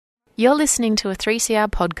You're listening to a 3CR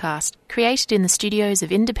podcast created in the studios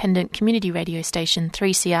of independent community radio station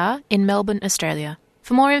 3CR in Melbourne, Australia.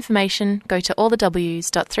 For more information, go to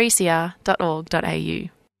allthews.3cr.org.au.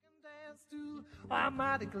 I'm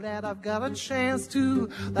mighty glad I've got a chance to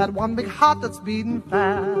that one big heart that's beating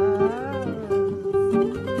fast.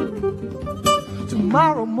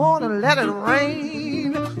 Tomorrow morning let it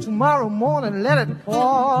rain, tomorrow morning let it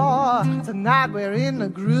pour. Tonight we're in the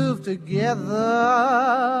groove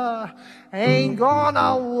together. Ain't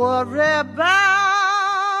gonna worry about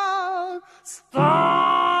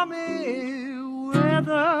stormy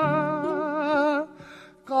weather.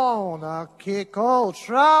 Gonna kick old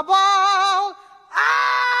trouble out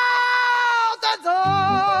the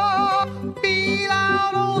door. Beat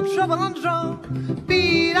out old trouble on the drum.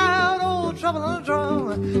 Beat out old trouble on the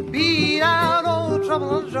drum. Beat out old trouble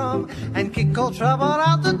on the drum. And kick old trouble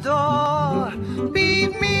out the door.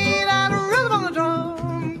 Beat me that rhythm on the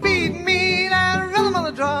drum. Beat me that rhythm on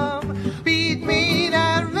the drum. Beat me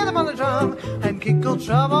that rhythm on the drum. And kick old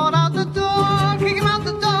trouble out the door. Kick him out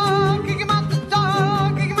the door. Kick him out the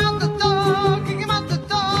door. Kick him out the door. Kick him out the door.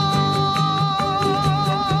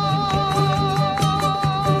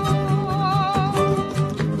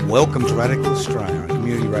 Welcome to Radical Australia on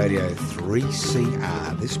Community Radio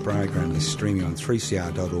 3CR. This program is streaming on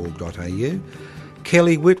 3cr.org.au.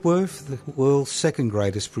 Kelly Whitworth, the world's second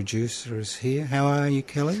greatest producer, is here. How are you,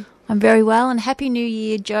 Kelly? I'm very well, and Happy New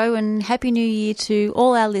Year, Joe, and Happy New Year to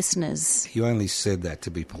all our listeners. You only said that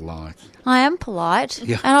to be polite. I am polite,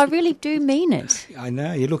 Yeah. and I really do mean it. I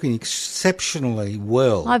know, you're looking exceptionally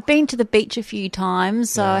well. I've been to the beach a few times,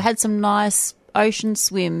 so I had some nice ocean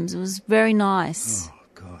swims. It was very nice. Oh,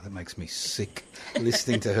 God, that makes me sick,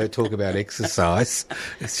 listening to her talk about exercise.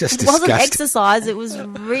 It's just It wasn't disgusting. exercise, it was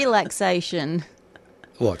relaxation.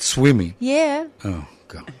 What, swimming? Yeah. Oh,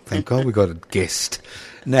 God. Thank God we got a guest.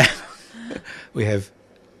 Now, we have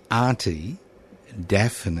Auntie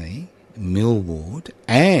Daphne Millward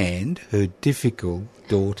and her difficult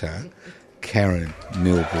daughter, Karen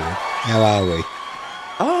Millward. How are we?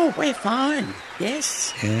 Oh, we're fine,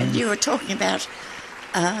 yes. Yeah. And you were talking about,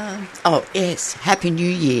 yes, Happy New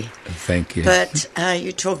Year. Thank you. But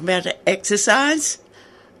you're talking about exercise.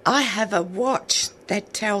 I have a watch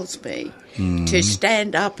that tells me to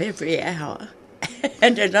stand up every hour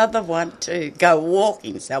and another one to go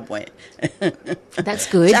walking somewhere. That's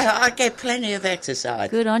good. So I get plenty of exercise.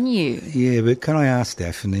 Good on you. Yeah, but can I ask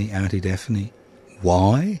Daphne, Auntie Daphne,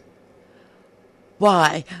 why?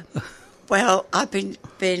 Why? Well, I've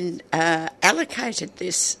been allocated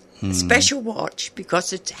this special watch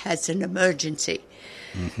because it has an emergency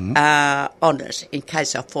on it in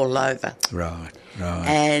case I fall over. Right.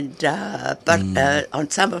 And but on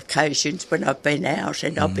some occasions when I've been out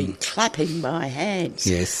and I've been clapping my hands,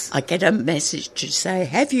 Yes. I get a message to say,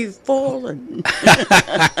 "Have you fallen?"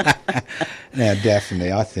 Now,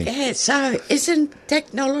 Daphne, I think... Yeah. So isn't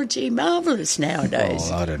technology marvellous nowadays?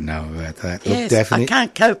 Oh, I don't know about that. Yes, Look, Daphne... I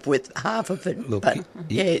can't cope with half of it. Look, but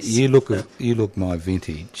yes, you look my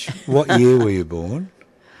vintage. What year were you born?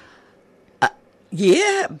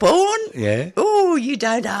 yeah, born. Yeah. Oh, you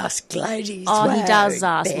don't ask ladies. Oh, he Well, does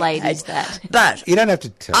ask they're- ladies that. But You don't have to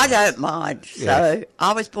tell I us. don't mind. Yeah. So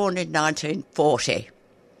I was born in 1940.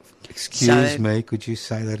 Excuse So- me, could you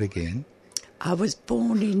say that again? I was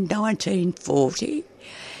born in 1940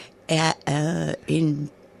 in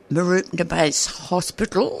Marupna Base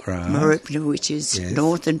Hospital, Right. Marupna, which is Yes.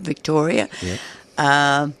 northern Victoria, Yep.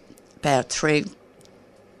 about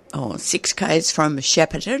 6 k's from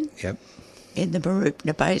Shepparton Yep. in the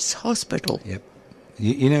Marupna Base Hospital. Yep.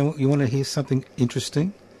 You know, you want to hear something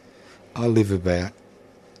interesting? I live about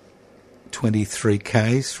 23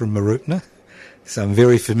 k's from Marupna, so I'm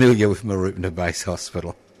very familiar with Marupna Base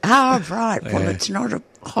Hospital. Oh, right. Well, Yeah. it's not a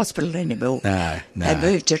hospital anymore. No. They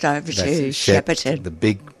moved it over to That's Shepparton. the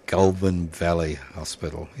big Goulburn Valley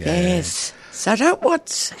Hospital. Yeah. Yes. So I don't know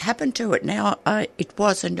what's happened to it now. It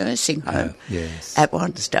was a nursing home Yes. at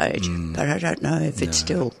one stage, but I don't know if it's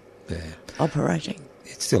still Yeah. operating.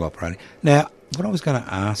 It's still operating. Now, what I was going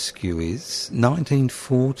to ask you is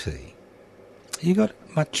 1940. You got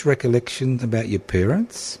much recollection about your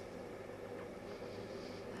parents?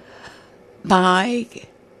 My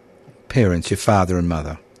Parents, your father and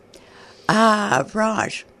mother.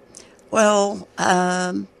 right. Well,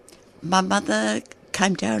 my mother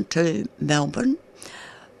came down to Melbourne.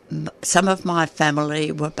 Some of my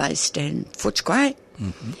family were based in Footscray,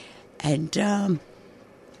 and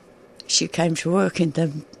she came to work in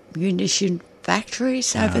the munition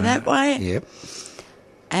factories over that way. Yep.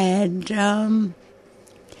 And,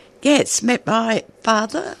 yes, met my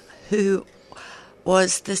father, who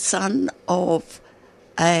was the son of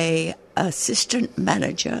a assistant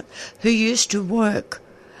manager who used to work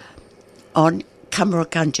on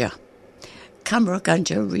Cumbragunja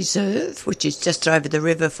Reserve, which is just over the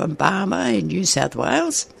river from Barma in New South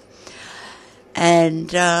Wales,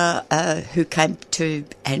 and who came to,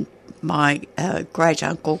 and my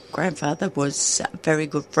grandfather was very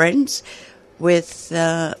good friends with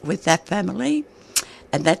that family,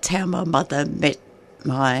 and that's how my mother met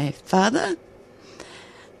my father.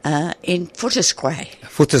 In Footscray.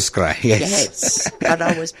 Footscray, yes. Yes, but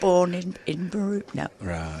I was born in Mooroopna.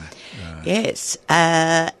 Right. Yes,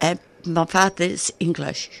 and my father's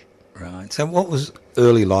English. Right. So what was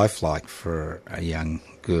early life like for a young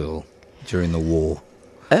girl during the war?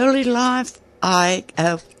 Early life,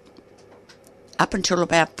 up until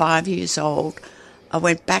about 5 years old, I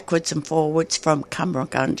went backwards and forwards from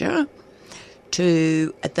Cumbragunja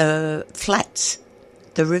to the flats,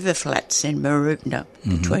 the river flats in Mooroopna,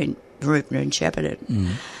 between Mooroopna and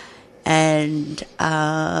Shepparton. And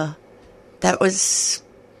that was,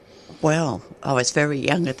 well, I was very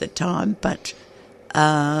young at the time, but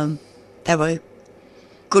they were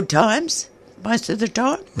good times most of the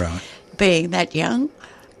time, Right. being that young.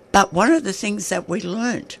 But one of the things that we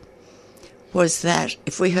learnt was that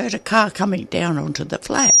if we heard a car coming down onto the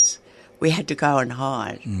flats, we had to go and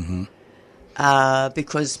hide.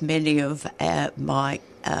 Because many of my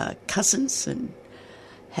cousins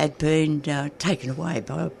had been taken away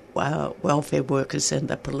by welfare workers and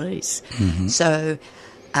the police. So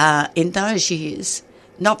in those years,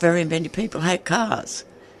 not very many people had cars.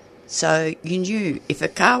 So you knew if a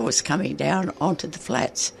car was coming down onto the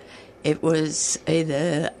flats, it was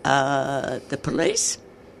either the police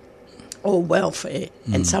or welfare,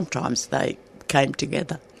 and sometimes they came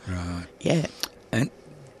together. Right. Yeah. And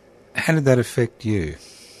how did that affect you?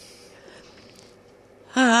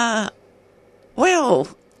 Well,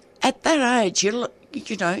 at that age, you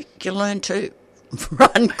learn to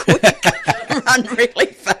run quick, run really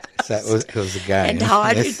fast, So it was a game. and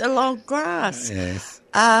hide Yes. in the long grass. Yes.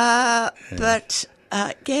 But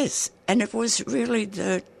yes, and it was really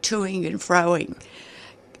the toing and froing,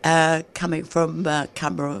 coming from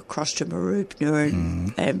Cumbria across to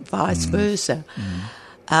Mooroopna and vice versa.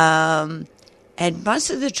 And most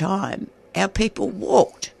of the time, our people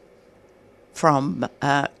walked from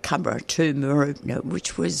Cumbria to Mooroopna,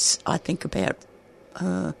 which was, I think, about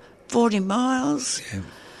 40 miles. Yeah.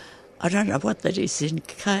 I don't know what that is in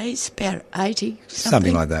K's, about 80,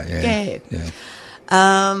 Something like that, yeah. Yeah.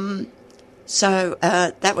 So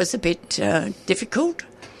that was a bit difficult.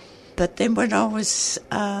 But then when I was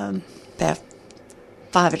about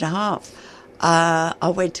 5.5, I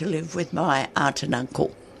went to live with my aunt and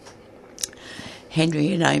uncle,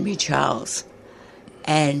 Henry and Amy Charles,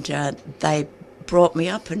 and they brought me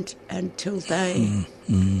up until they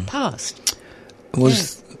passed.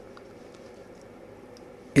 Was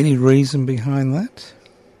any reason behind that?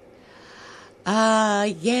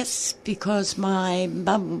 Yes, because my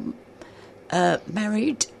mum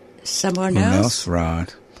married someone Someone else. else,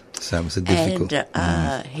 right. So it was a difficult...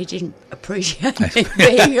 And he didn't appreciate me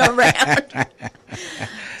being around.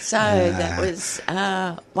 So that was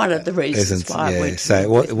one of the reasons why I went to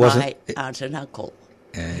live with my aunt and uncle,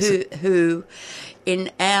 who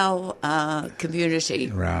in our community,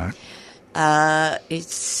 Right.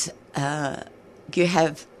 it's you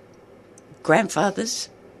have grandfathers,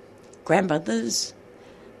 grandmothers,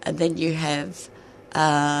 and then you have,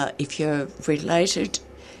 if you're related,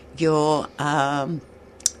 your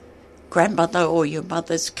grandmother or your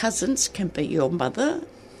mother's cousins can be your mother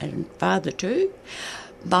and father too.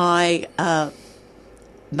 My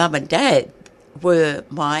mum and dad were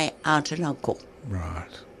my aunt and uncle. Right.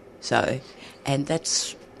 So, and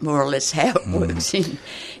that's more or less how it works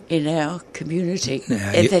in our community,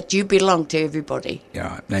 Now, that you belong to everybody.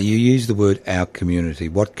 Yeah. Now, you use the word our community.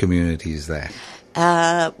 What community is that?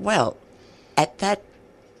 Well, at that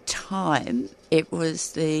time, it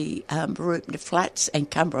was the Mooroopna Flats and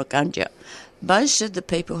Cumbragunja. Most of the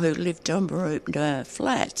people who lived on Mooroopna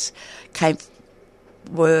Flats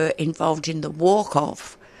were involved in the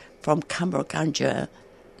walk-off from Cumbragunja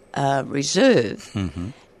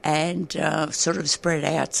Reserve, and sort of spread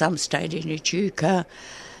out. Some stayed in Echuca,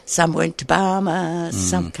 some went to Barma,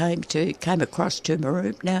 some came across to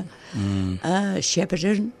Mooroopna,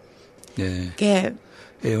 Shepparton. Yeah. Yeah.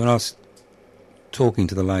 Yeah, when I was talking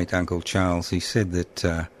to the late Uncle Charles, he said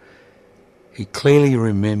that he clearly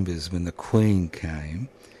remembers when the Queen came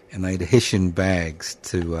and they had Hessian bags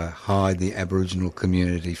to hide the Aboriginal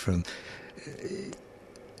community from...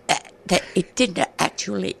 That it didn't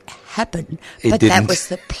actually happen, It but didn't. that was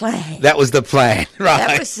the plan. That was the plan, right?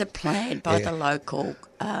 That was the plan by the local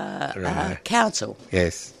Right. council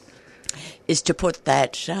Yes. is to put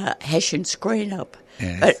that Hessian screen up.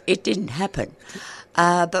 Yes. But it didn't happen.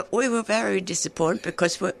 But we were very disappointed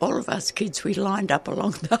because all of us kids, we lined up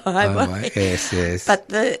along the highway. Oh, right. Yes, yes. But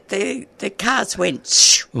the cars went,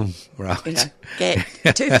 shh, Right. you know, get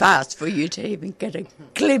too fast for you to even get a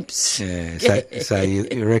glimpse. Yeah, so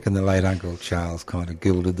you reckon the late Uncle Charles kind of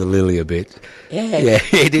gilded the lily a bit? Yeah. Yeah,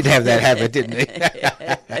 he did have that habit, didn't he?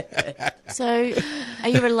 So, are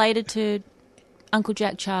you related to Uncle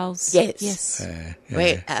Jack Charles? Yes. Yes.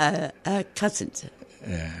 We're cousins.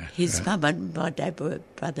 Yeah, His mum and my dad were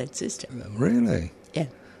brother and sister. really? Yeah.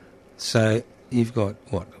 So you've got,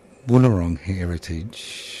 what, Boonwurrung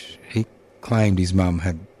heritage. He claimed his mum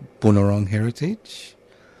had Boonwurrung heritage?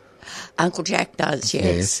 Uncle Jack does,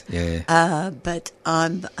 yes. Yeah. But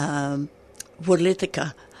I'm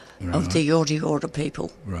Woolithika of the Yorta Yorta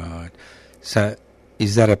people. Right. So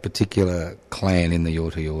is that a particular clan in the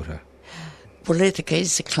Yorta Yorta? Woolithika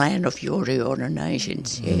is the clan of Yorta Yorta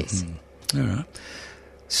nations, yes. All right.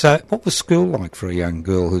 So what was school like for a young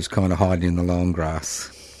girl who's kind of hiding in the long grass?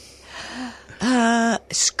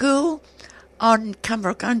 School on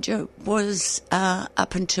Cumbragunja was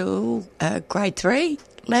up until grade 3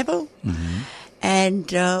 level,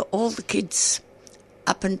 and all the kids,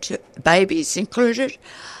 up until babies included,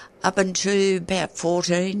 up until about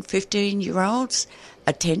 14, 15-year-olds,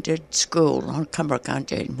 attended school on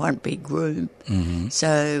Cumbragunja in one big room.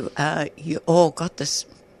 So you all got this,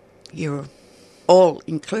 you're all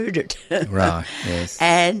included. Right, yes.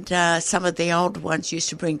 And some of the older ones used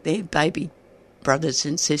to bring their baby brothers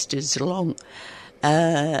and sisters along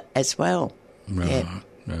as well. Right, Yeah.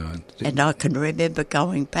 right. And I can remember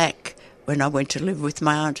going back when I went to live with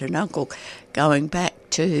my aunt and uncle, going back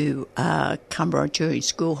to Cumbria during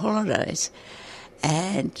school holidays.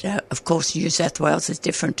 And, of course, New South Wales is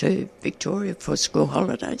different to Victoria for school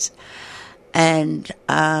holidays. And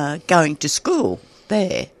going to school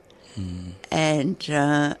there. And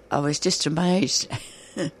I was just amazed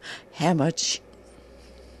how much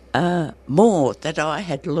more that I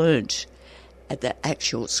had learnt at the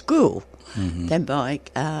actual school than my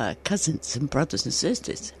cousins and brothers and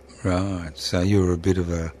sisters. Right. So you were a bit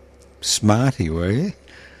of a smarty, were you?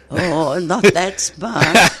 Oh, not that smart.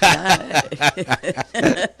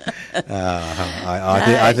 No.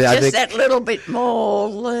 I Just think. that little bit more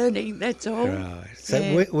learning, that's all. Right. So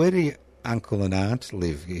Yeah. where do your uncle and aunt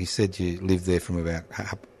live? You said you lived there from about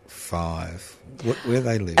 5. Where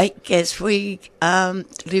they live? I guess we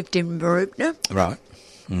lived in Mooroopna Right.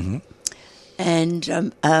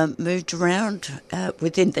 and moved around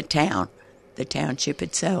within the township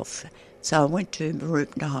itself. So I went to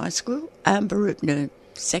Mooroopna High School, Mooroopna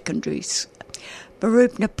Secondary,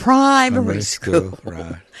 Mooroopna Primary School,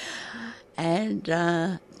 Right. and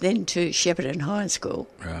then to Shepparton High School.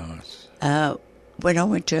 Right. When I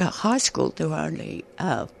went to high school, there were only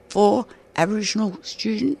 4 Aboriginal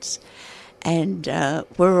students, and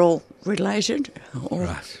we're all related, all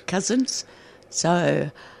Right. cousins.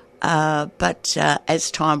 So, but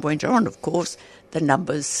as time went on, of course, the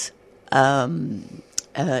numbers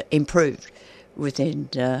improved within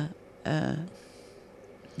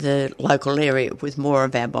the local area, with more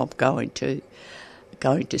of our mob going to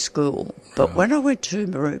school. But when I went to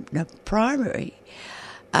Mooroopna Primary,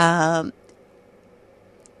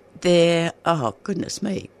 there, oh goodness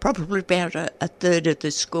me, probably about a third of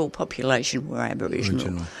the school population were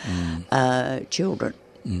Aboriginal children.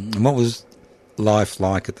 And what was life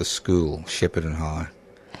like at the school, Shepparton High?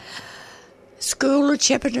 School at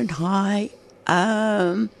Shepparton High,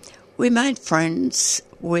 we made friends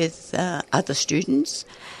with other students.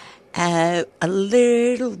 A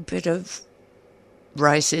little bit of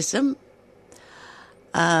racism,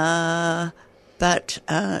 but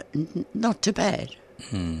not too bad,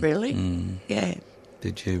 really. Yeah,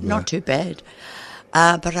 Did you? not too bad.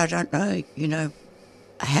 But I don't know,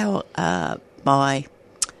 how my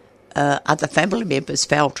other family members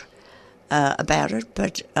felt about it,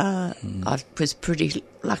 but I was pretty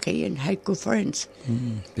lucky and had good friends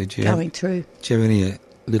Did you? going through. Did you have any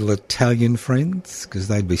little Italian friends? Because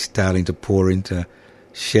they'd be starting to pour into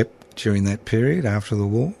Shep during that period after the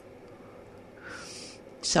war.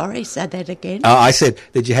 Sorry, say that again. Oh, I said,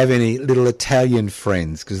 did you have any little Italian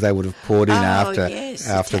friends? Because they would have poured in yes,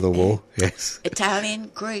 after the war. Yes.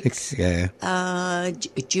 Italian, Greeks, Yeah.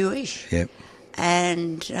 Jewish, Yep.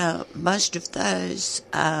 and most of those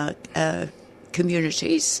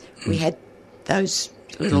communities, we had those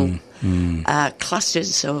little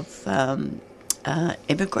clusters of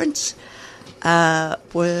immigrants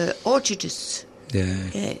were orchardists. Yeah.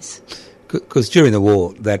 Yes. Because during the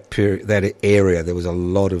war, that period, that area, there was a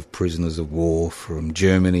lot of prisoners of war from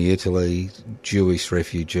Germany, Italy, Jewish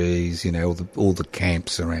refugees. All the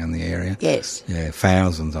camps around the area. Yes. Yeah,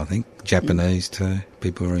 thousands, I think. Japanese too.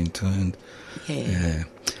 People were interned. Yeah.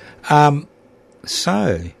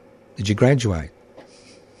 So, did you graduate?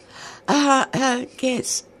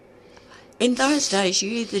 Yes. In those days, you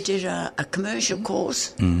either did a commercial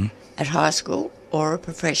course at high school or a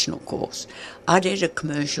professional course. I did a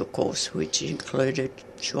commercial course, which included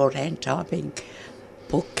shorthand typing,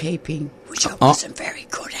 bookkeeping, which I wasn't very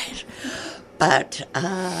good at. But,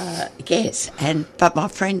 yes, but my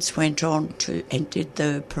friends went on and did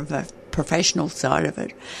the professional side of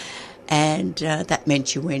it. And that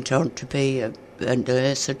meant you went on to be a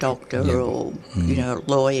nurse, a doctor, or a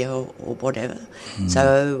lawyer or whatever.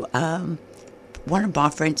 So one of my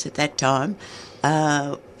friends at that time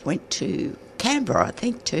went to Canberra, I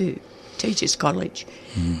think, to Teachers College,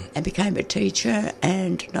 and became a teacher,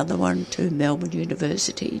 and another one to Melbourne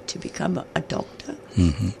University to become a doctor.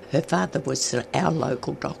 Her father was our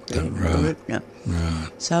local doctor in Rupner. Right.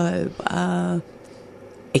 So,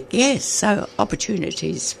 yes, so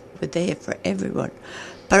opportunities were there for everyone.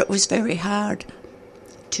 But it was very hard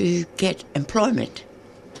to get employment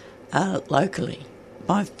locally.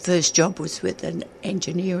 My first job was with an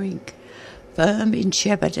engineering firm in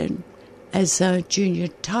Shepparton as a junior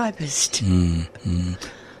typist. I'm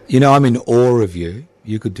in awe of you.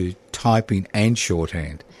 You could do typing and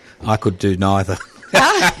shorthand. I could do neither.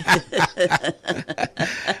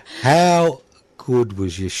 How good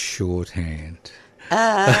was your shorthand?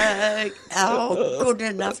 Good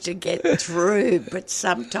enough to get through, but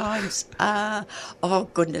sometimes, oh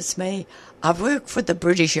goodness me, I worked for the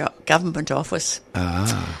British Government Office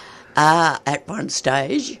at one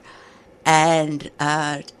stage, and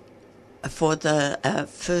for the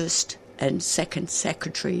first and second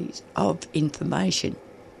secretaries of information,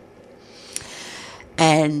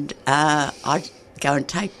 and I'd go and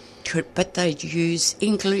take, but they'd use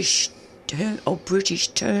English or British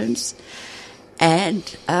terms. And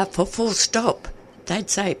for full stop, they'd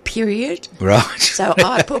say period. Right. So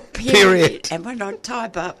I put period. And when I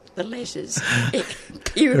type up the letters,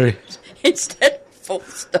 period instead of full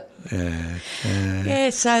stop. Yeah,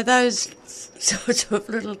 so those sorts of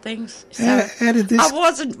little things. So how did this... I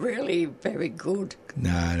wasn't really very good.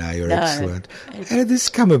 No, you're excellent. How did this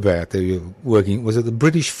come about that you were working? Was it the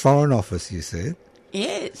British Foreign Office, you said?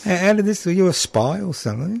 Yes. How did this... Were you a spy or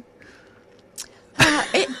something?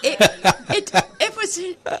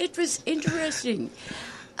 It was interesting.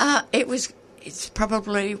 It's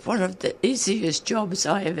probably one of the easiest jobs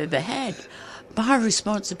I have ever had. My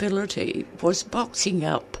responsibility was boxing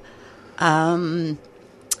up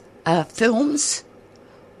films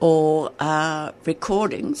or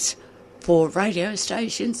recordings for radio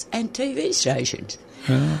stations and TV stations.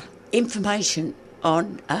 Information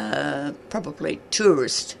on probably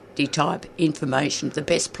touristy type information, the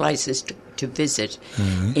best places to visit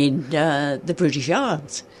in the British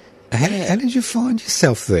Isles. How did you find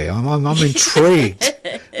yourself there? I'm intrigued.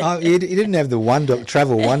 You didn't have the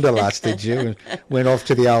travel wanderlust, did you? And went off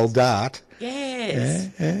to the old Dart. Yes.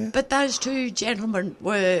 Yeah. But those two gentlemen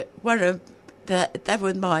were they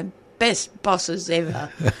were my best bosses ever.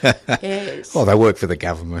 Yes. Well, they worked for the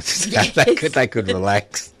government. Yes. They could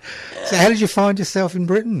relax. So how did you find yourself in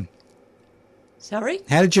Britain? Sorry?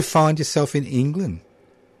 How did you find yourself in England?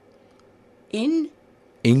 In?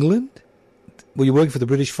 England? Were you working for the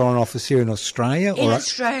British Foreign Office here in Australia? In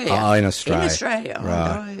Australia. Oh, in Australia. In Australia,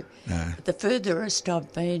 right. No. The furthest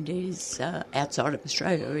I've been is, outside of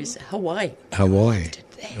Australia, is Hawaii. Hawaii.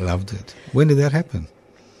 Loved it. When did that happen?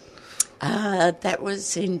 That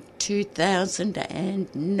was in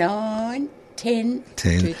 2009,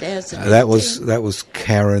 2010. That was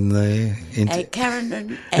Karen there.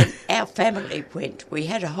 Karen and our family went. We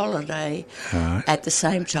had a holiday at the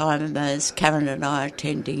same time as Karen and I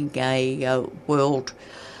attending a World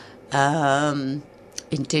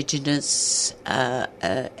Indigenous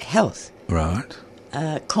Health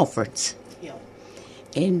conference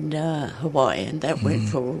in Hawaii, and that went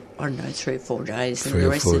for, 3 or 4 days, and the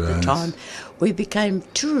rest of the time we became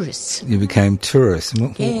tourists. You became tourists?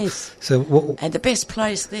 Yes. And the best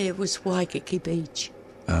place there was Waikiki Beach.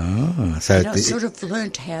 Oh, so and I sort of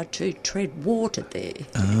learnt how to tread water there.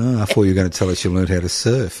 Oh, I thought you were going to tell us you learnt how to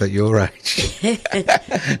surf at your age.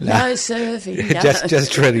 No surfing, no.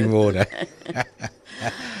 Just treading water.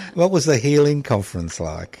 What was the healing conference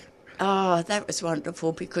like? Oh, that was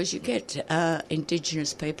wonderful because you get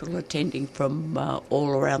Indigenous people attending from all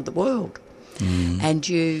around the world, and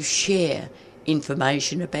you share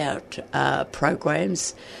information about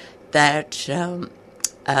programs that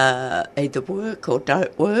either work or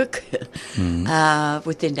don't work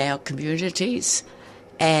within our communities.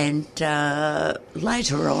 And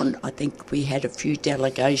later on, I think we had a few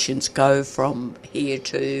delegations go from here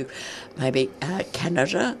to maybe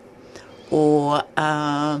Canada or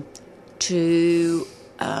to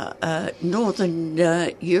Northern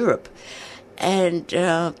Europe. And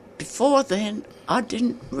before then, I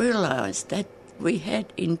didn't realise that we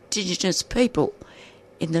had Indigenous people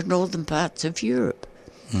in the northern parts of Europe.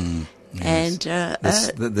 Yes. And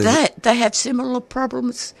they have similar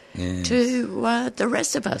problems to the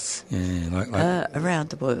rest of us around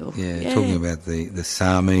the world. Yeah, talking about the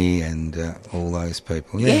Sami and all those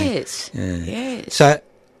people. Yeah. Yes, yes. So,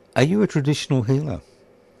 are you a traditional healer?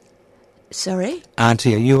 Sorry?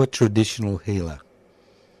 Auntie, are you a traditional healer?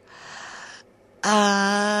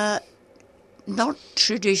 Not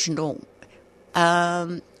traditional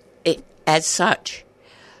as such.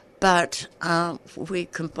 But we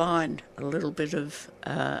combine a little bit of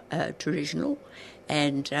traditional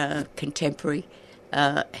and contemporary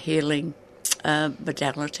healing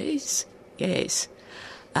modalities. Yes.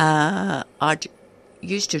 I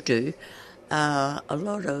used to do a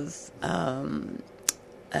lot of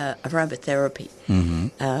aromatherapy,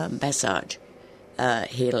 massage,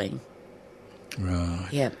 healing. Right.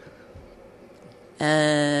 Yeah.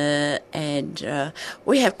 And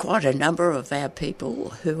we have quite a number of our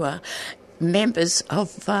people who are members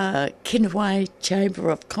of Kinaway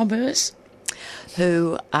Chamber of Commerce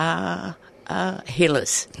who are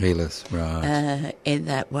healers. Healers, right. In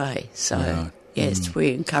that way. So, yes,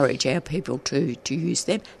 we encourage our people to use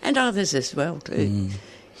them and others as well too.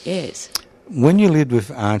 Yes. When you lived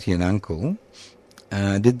with Auntie and Uncle,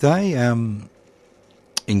 did they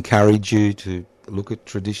encourage you to look at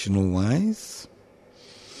traditional ways?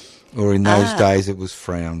 Or in those days it was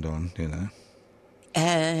frowned on, you know?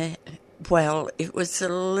 Well, it was a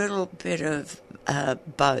little bit of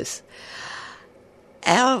both.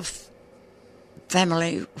 Our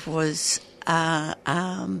family was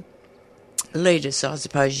leaders, I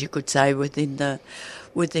suppose you could say, within the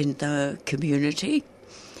community.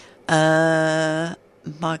 My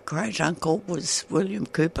great uncle was William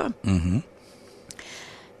Cooper,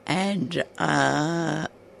 and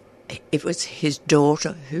it was his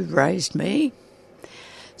daughter who raised me.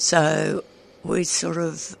 So we sort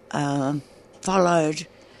of followed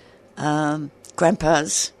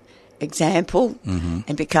Grandpa's example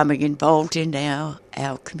and becoming involved in our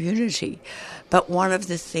community. But one of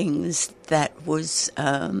the things that was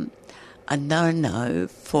a no-no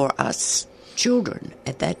for us children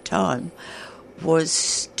at that time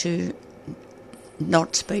was to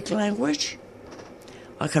not speak language.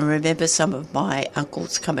 I can remember some of my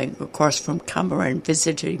uncles coming across from Cumber and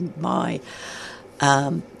visiting my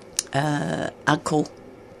uncle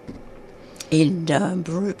in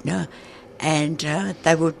Barubna, and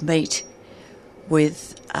they would meet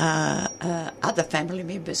with other family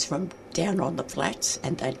members from down on the flats,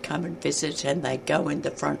 and they'd come and visit, and they'd go in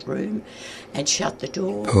the front room and shut the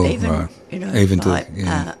door. Even my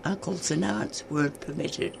uncles and aunts weren't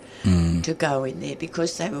permitted to go in there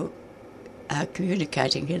because they were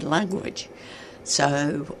communicating in language.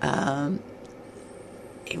 So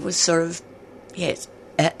it was sort of,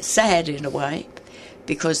 sad in a way,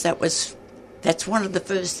 because that's one of the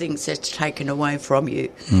first things that's taken away from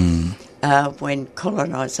you when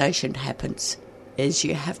colonisation happens, is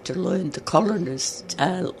you have to learn the colonist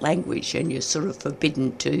language, and you're sort of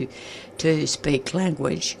forbidden to speak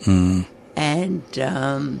language and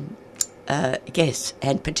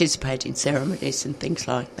and participate in ceremonies and things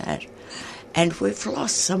like that. And we've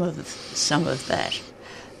lost some of that,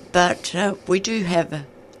 but we do have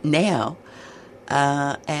now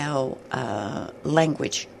our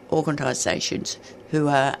language organisations who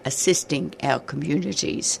are assisting our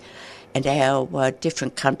communities and our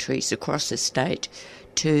different countries across the state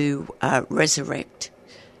to resurrect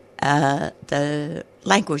the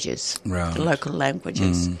languages, the local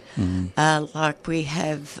languages. Like we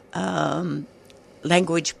have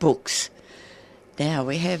language books. Now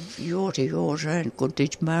we have Yorta Yorta and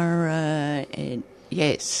Gunditj Mara, and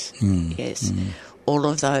yes, all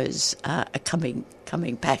of those are coming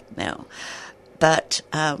back now. But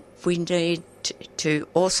we need to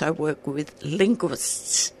also work with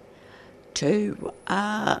linguists to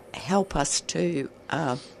help us to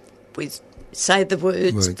say the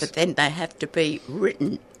words, but then they have to be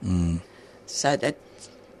written so that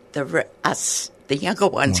the younger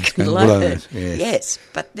ones can learn it. Yes,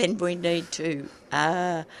 but then we need to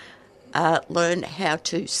learn how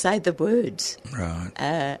to say the words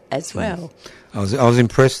Right. as well. I was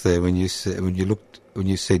impressed there when you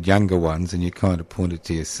said younger ones and you kind of pointed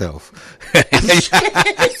to yourself.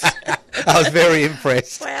 I was very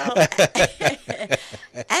impressed. Well,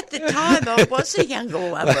 at the time I was a younger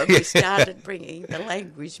one when we started bringing the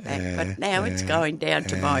language back, but now it's going down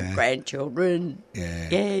to my grandchildren. Yeah.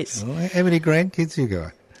 Yes. Well, how many grandkids you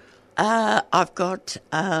got? I've got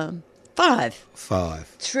 5.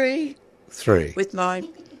 5. 3 3. with my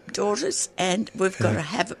daughters, and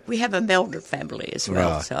we have a Melder family as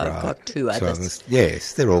well, Right, so I've got 2 others.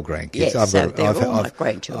 Yes, they're all grandkids. Yes, so they're all my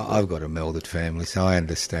grandchildren. I've got a melded family, so I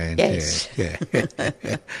understand. Yes. Yeah.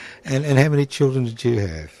 And how many children did you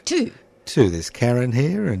have? 2. 2. There's Karen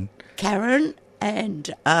here and... Karen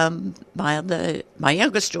and my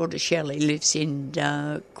youngest daughter Shelley lives in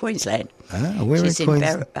Queensland. Where She's in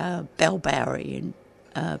Queensland? in Bellbowrie in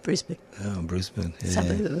Brisbane. Oh, Brisbane. Yeah.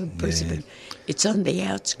 Suburb of Brisbane. It's on the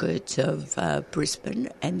outskirts of Brisbane,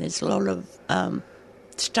 and there's a lot of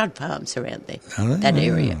stud farms around there, that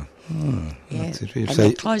area. Yeah. That's it. And So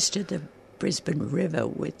they're close to the Brisbane River,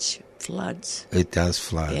 which floods. it does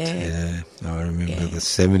flood. Yeah. I remember Yeah. the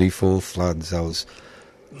 74 floods. I was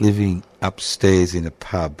living upstairs in a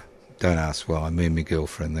pub. Don't ask why. Me and my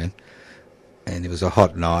girlfriend then. And it was a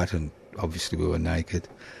hot night, and obviously we were naked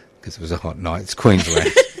because it was a hot night. It's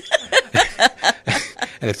Queensland.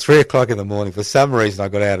 And at 3 o'clock in the morning, for some reason, I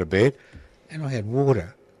got out of bed and I had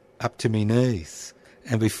water up to my knees.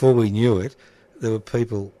 And before we knew it, there were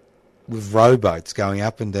people with rowboats going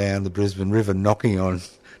up and down the Brisbane River, knocking on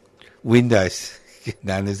windows.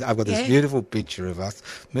 And I've got this beautiful picture of us,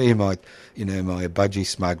 me and my budgie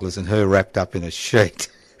smugglers, and her wrapped up in a sheet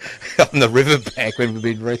on the riverbank when we've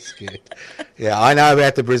been rescued. Yeah, I know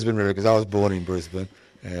about the Brisbane River because I was born in Brisbane.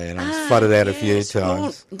 And I was flooded out a few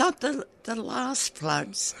times. Well, not the last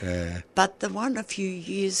floods, but the one a few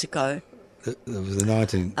years ago. There was the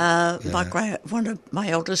 19... one of my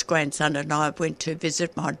eldest grandson and I went to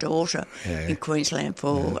visit my daughter in Queensland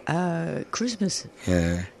for Christmas.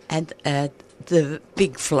 Yeah. And the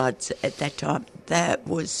big floods at that time, that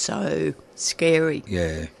was so scary.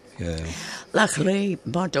 Yeah. Luckily,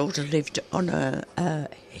 my daughter lived on a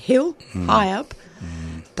hill high up,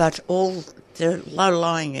 but all the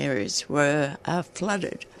low-lying areas were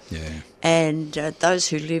flooded. Yeah. And those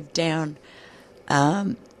who lived down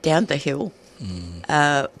the hill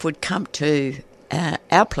would come to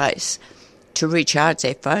our place to recharge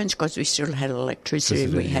their phones because we still had electricity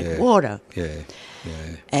and we had water. Yeah.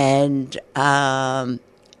 And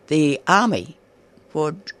the army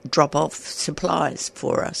would drop off supplies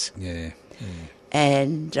for us. Yeah.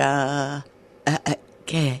 And,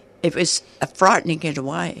 it was frightening in a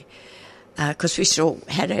way because we still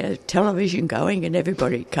had a television going and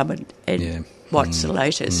everybody come and watch the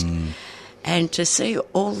latest. And to see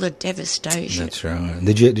all the devastation. That's right.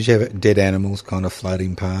 Did you have dead animals kind of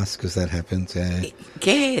floating past? Because that happens.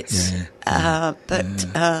 Yes.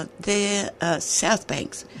 But their South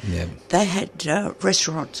Banks, they had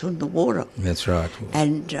restaurants on the water. That's right.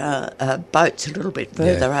 And boats a little bit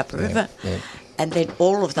further upriver. Yeah. And then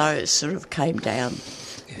all of those sort of came down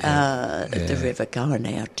the river going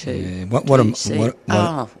out to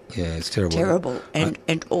it's terrible. Terrible.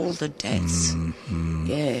 And all the deaths.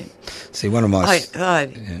 Yeah. See, one of my...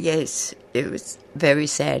 Yes, it was a very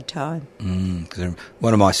sad time. Cause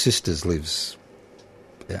one of my sisters lives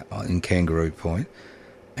in Kangaroo Point,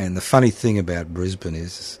 and the funny thing about Brisbane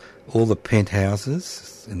is all the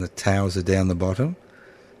penthouses and the towers are down the bottom,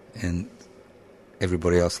 and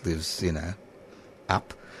everybody else lives,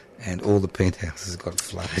 up, and all the penthouses got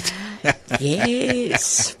flooded.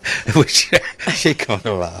 Yes. Which she kind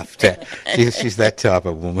of laughed at. She's that type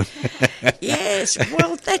of woman. Yes,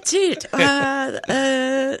 well, that's it.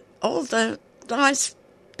 All the nice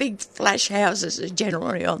big flash houses are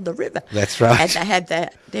generally on the river. That's right. And they had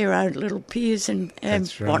their own little piers and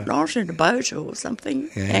whatnot, and a boat or something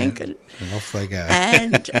anchored. And off they go.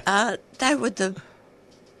 And they were the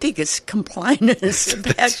biggest complainers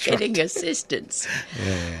about getting assistance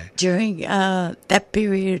during that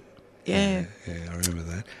period. Yeah, I remember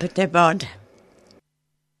that. But never mind.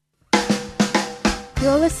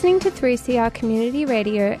 You're listening to 3CR Community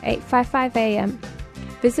Radio 855 AM.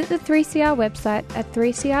 Visit the 3CR website at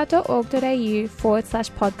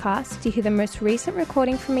 3cr.org.au/podcast to hear the most recent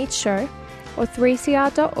recording from each show, or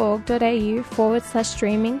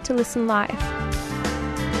 3cr.org.au/streaming to listen live.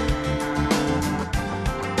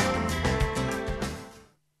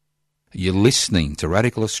 You're listening to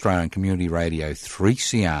Radical Australian Community Radio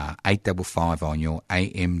 3CR 855 on your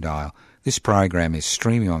AM dial. This program is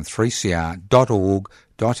streaming on 3cr.org.au.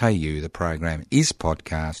 The program is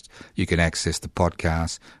podcast. You can access the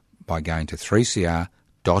podcast by going to 3cr.org.au.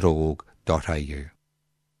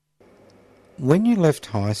 When you left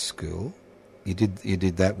high school, you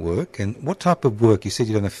did that work, and what type of work? You said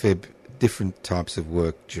you've done a fair different types of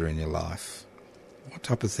work during your life. What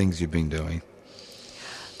type of things you've been doing?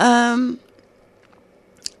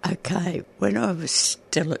 Okay, when I was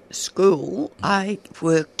still at school, I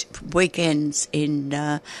worked weekends in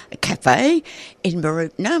a cafe in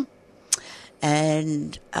Mooroopna,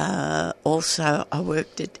 and also I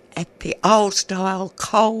worked at the old-style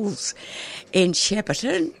Coles in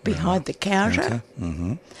Shepparton, behind the counter.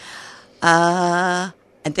 Mm-hmm. And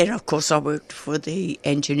then, of course, I worked for the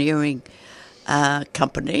engineering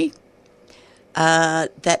company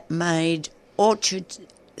that made orchard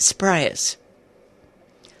sprayers.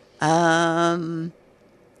 And,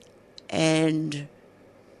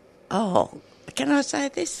 can I say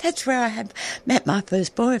this? That's where I have met my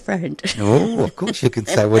first boyfriend. Oh, of course, you can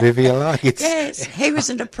say whatever you like. Yes, he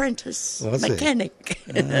was an apprentice mechanic.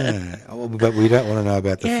 But we don't want to know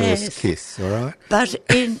about the first kiss, all right? But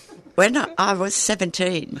when I was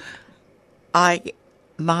 17,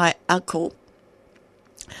 my uncle,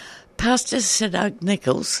 Pastor Sir Doug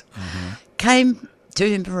Nichols, came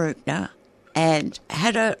to Mooroopna and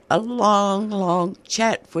had a long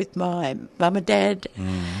chat with my mum and dad.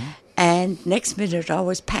 And next minute I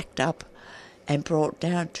was packed up and brought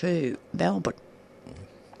down to Melbourne.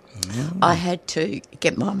 I had to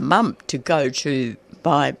get my mum to go to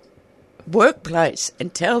my workplace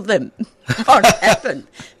and tell them what happened,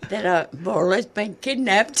 that I'd more or less been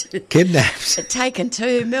kidnapped. Taken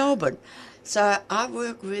to Melbourne. So I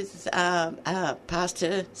work with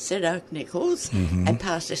Pastor Sir Doug Nichols and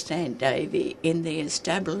Pastor Stan Davey in the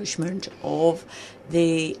establishment of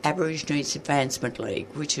the Aborigines Advancement League,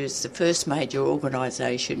 which is the first major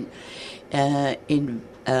organisation in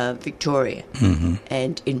Victoria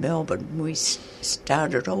and in Melbourne. We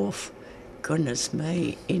started off, goodness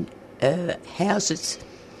me, in houses.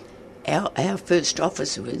 Our first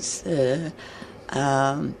office was the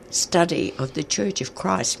study of the Church of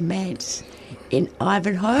Christ Manse in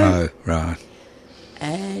Ivanhoe. Oh, right.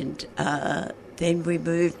 And then we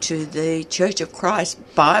moved to the Church of Christ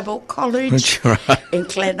Bible College in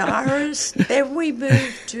Glen Iris. Then we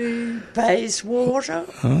moved to Bayswater.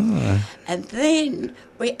 Oh. And then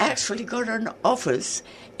we actually got an office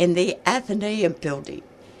in the Athenaeum building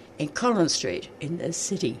in Collins Street in the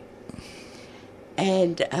city.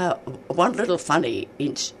 And one little funny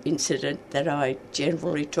incident that I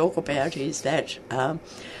generally talk about is that I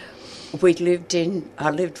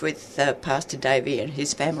lived with Pastor Davey and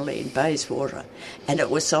his family in Bayswater, and it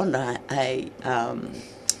was on a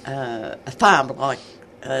farm-like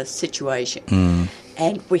situation.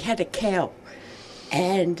 And we had a cow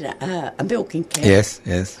and a milking cow.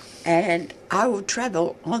 Yes. And I would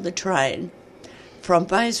travel on the train from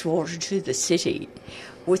Bayswater to the city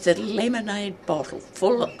with a lemonade bottle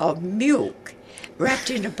full of milk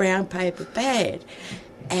wrapped in a brown paper bag.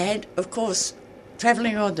 And, of course,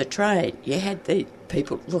 travelling on the train, you had the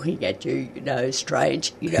people looking at you,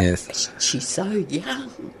 strange. Yes. She's so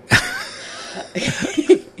young.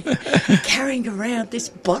 Carrying around this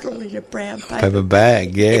bottle in a brown paper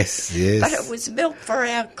bag, yes. But it was milk for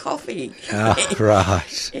our coffee. Oh,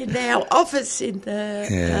 right. In our office in the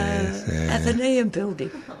Athenaeum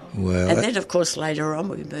building. Well, and then, of course, later on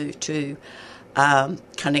we moved to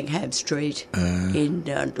Cunningham Street in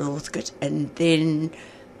Northcote, and then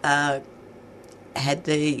had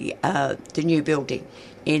the new building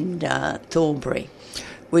in Thornbury,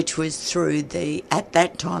 which was through at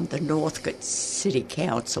that time, the Northcote City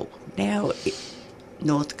Council. Now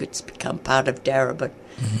Northcote's become part of Darebin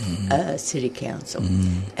City Council.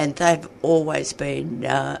 And they've always been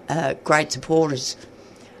great supporters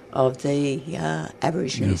of the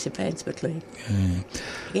Aborigines Advancement League.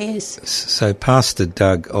 Yes. So Pastor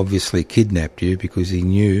Doug obviously kidnapped you because he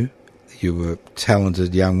knew you were a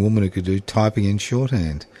talented young woman who could do typing in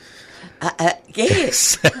shorthand.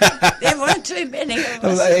 Yes. There weren't too many of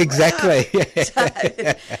us. Exactly. So,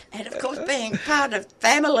 and, of course, being part of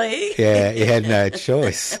family. Yeah, you had no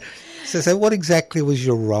choice. So what exactly was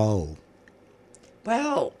your role?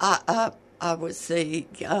 Well, I was the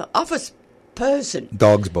office person.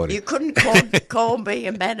 Dog's body. You couldn't call me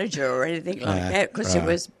a manager or anything like that because there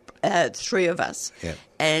was three of us. Yep.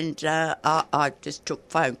 And I just took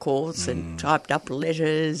phone calls and typed up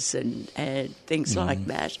letters and things like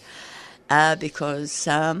that. Because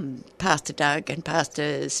Pastor Doug and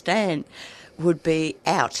Pastor Stan would be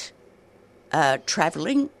out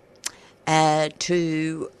travelling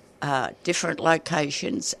to different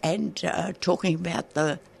locations and talking about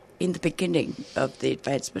the in the beginning of the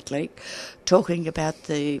Advancement League, talking about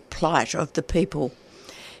the plight of the people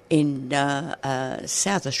in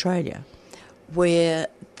South Australia, where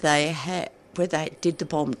they did the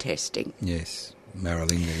bomb testing. Yes,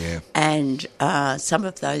 Maralinga, yeah. And some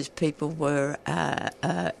of those people were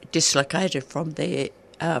dislocated from their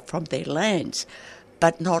lands,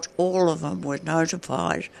 but not all of them were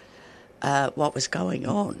notified what was going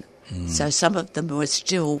on. So some of them were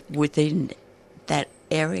still within that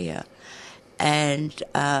area and,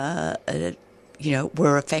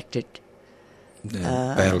 were affected.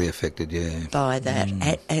 Badly affected, yeah. By that.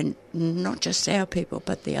 And not just our people,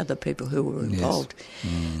 but the other people who were involved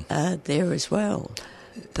there as well.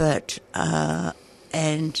 But, that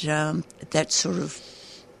sort of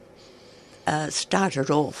started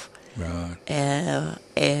off our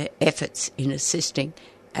efforts in assisting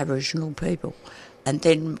Aboriginal people. And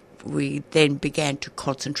then we began to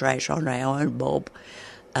concentrate on our own mob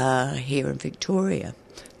here in Victoria.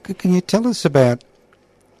 Can you tell us about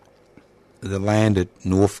the land at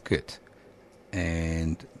Northcote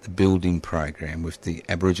and the building program with the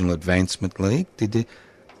Aboriginal Advancement League?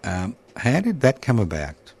 How did that come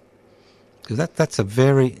about? Because that's a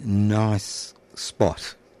very nice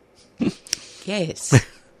spot. Yes.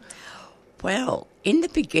 Well, in the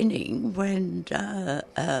beginning, when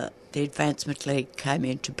the Advancement League came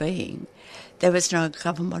into being, there was no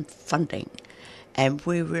government funding, and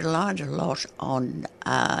we relied a lot on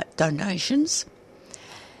donations,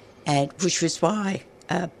 and which was why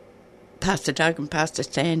Pastor Doug and Pastor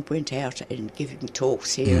Stan went out and giving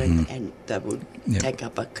talks here, and they would take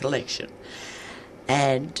up a collection.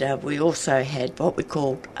 And we also had what we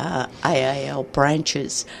called AAL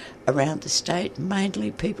branches around the state,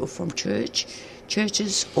 mainly people from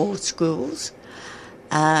churches or schools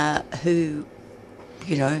who,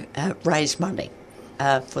 raised money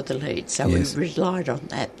for the lead. So we relied on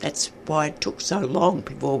that. That's why it took so long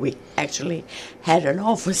before we actually had an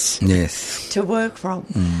office to work from.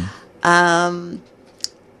 And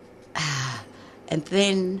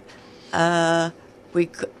then we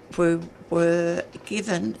were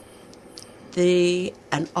given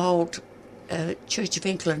an old Church of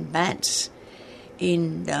England manse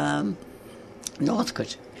in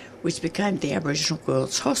Northcote, which became the Aboriginal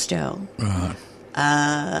Girls' Hostel,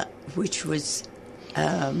 which was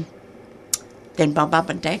then my mum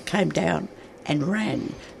and dad came down and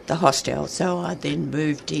ran the hostel, so I then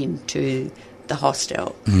moved into the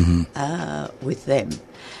hostel with them,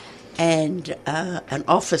 and an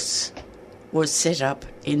office was set up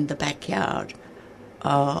in the backyard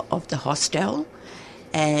of the hostel,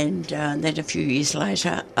 and then a few years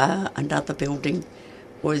later another building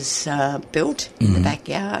was built in the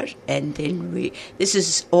backyard, and then this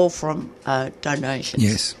is all from donations.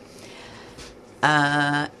 Yes.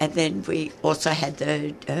 And then we also had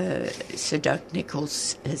the Sir Doug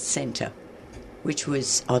Nichols Centre, which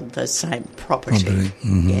was on the same property.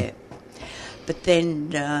 Yeah. But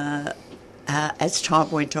then as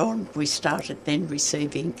time went on, we started then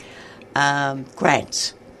receiving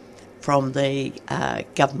grants from the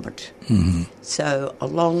government. So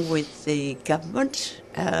along with the government,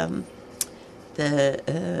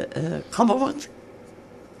 the Commonwealth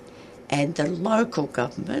and the local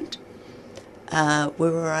government, we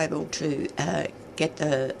were able to get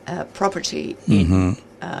the property in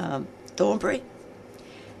Thornbury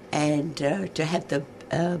and to have the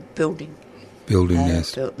building built there.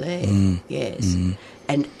 Yes.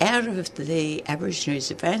 And out of the Aborigines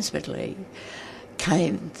Advancement League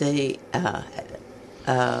came the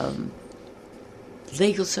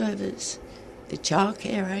legal service, the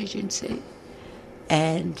childcare agency,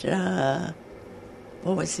 and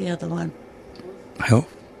what was the other one? Health.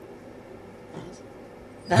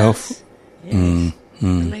 Health. Yes. The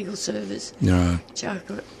legal service. Right.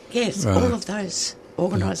 Childcare. Yes, all of those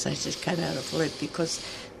organisations came out of league because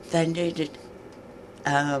they needed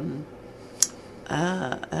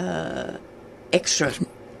extra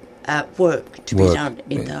work to be done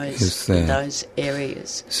in those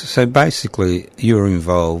areas. So basically, you were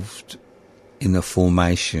involved in the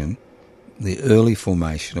formation, the early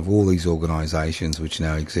formation of all these organisations which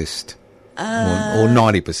now exist, or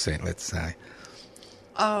 90%, let's say.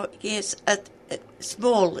 Oh yes, a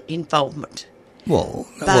small involvement. Well,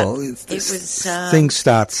 it was things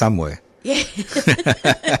start somewhere. Yeah,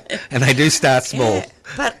 and they do start small. Yeah.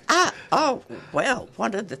 But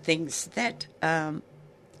one of the things that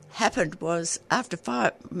happened was after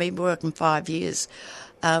me working 5 years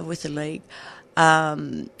with the league,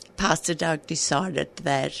 Pastor Doug decided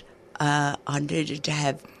that I needed to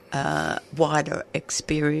have wider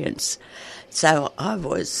experience. So I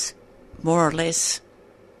was more or less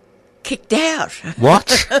kicked out.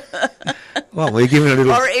 What? What, were you given a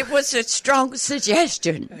little... Or it was a strong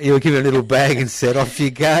suggestion. You were given a little bag and said, off you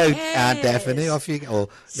go, Aunt Yes. Daphne, off you go. Or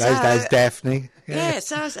those So- days, Daphne. Yeah,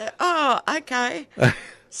 so I said, oh, okay.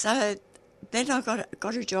 So then I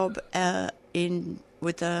got a job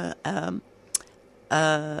with a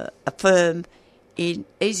firm in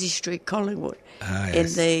Easy Street, Collingwood,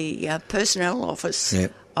 yes. in the personnel office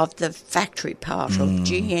Yep. of the factory part of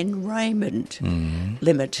GN Raymond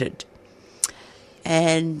Limited.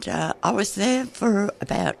 And I was there for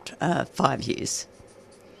about 5 years.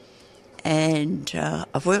 And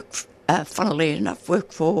I've worked, funnily enough,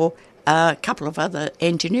 worked for a couple of other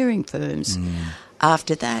engineering firms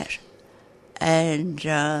after that. And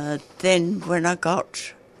then when I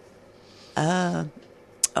got... then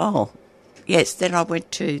I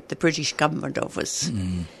went to the British Government Office.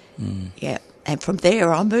 Yeah. And from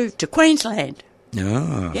there I moved to Queensland.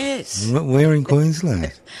 Oh. Yes. Where in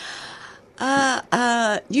Queensland?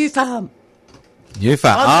 New Farm. New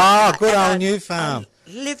Farm. On the- Good and old New Farm.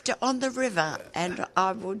 I lived on the river, and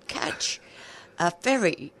I would catch a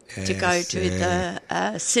ferry to go Yes, to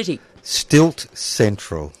the city. Stilt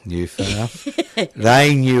Central, New Farm.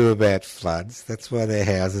 They knew about floods. That's why their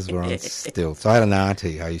houses were on stilts. I had an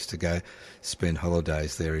auntie. I used to go spend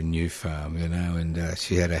holidays there in New Farm, and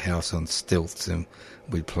she had a house on stilts, and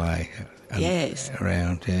we'd play Yes.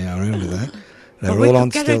 around. Yeah, I remember that. They Well, were we all could on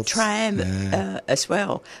get stilts. a tram Yeah. as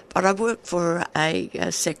well, but I worked for a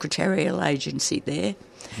secretarial agency there,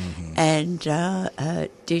 and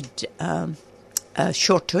did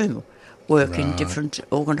short-term work in different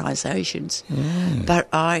organisations. But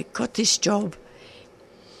I got this job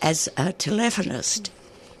as a telephonist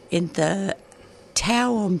in the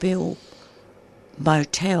Towermill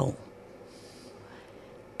Motel,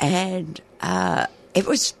 and it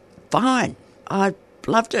was fine. I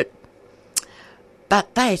loved it.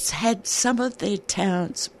 But they had some of their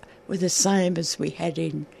towns were the same as we had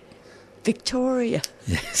in Victoria.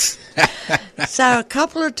 Yes. So a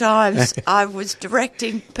couple of times I was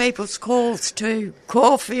directing people's calls to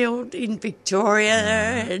Caulfield in Victoria,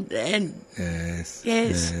 and Yes.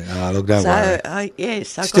 yes. Yeah. Oh, look, don't so worry. I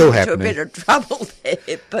Still got into a happening. bit of trouble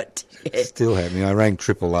there, but yeah. Still happening. I rang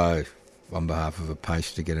 000 on behalf of a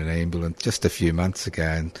patient to get an ambulance just a few months ago,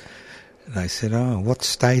 and they said, "Oh, what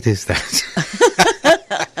state is that?"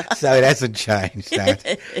 So it hasn't changed,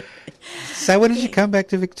 that. So when did you come back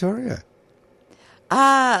to Victoria?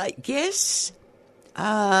 Yes.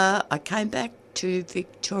 I came back to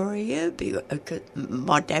Victoria because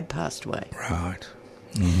my dad passed away. Right.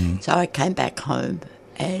 So I came back home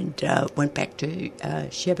and went back to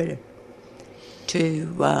Shepparton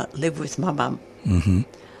to live with my mum. Mm-hmm.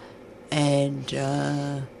 And,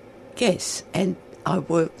 yes, and I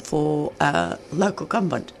worked for local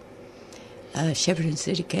government, Shepparton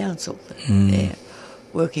City Council, there,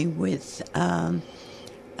 working with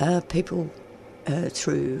people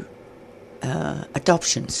through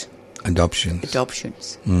adoptions.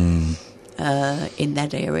 Adoptions. In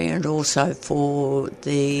that area, and also for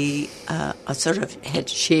the I sort of had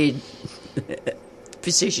shared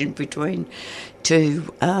position between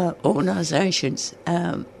two organisations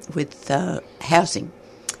with Housing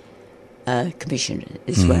Commission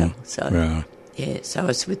as well. So Right. yeah, so I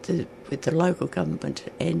was with the local government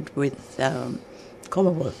and with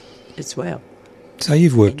Commonwealth as well. So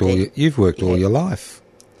you've worked And then- all your life.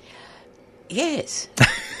 Yes,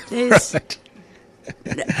 there's. Right.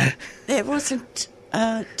 There wasn't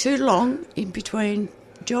too long in between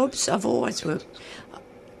jobs. I've always worked.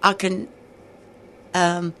 I can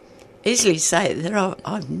easily say that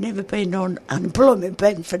I've never been on unemployment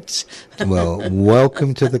benefits. Well,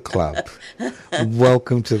 welcome to the club.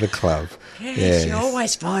 Welcome to the club. Yes, you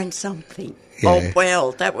always find something. Yeah. Oh,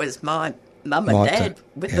 well, that was my mum and Motto. dad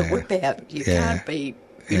with the whip out. You Yeah. can't be,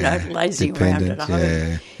 Yeah. lazy around at Dependent.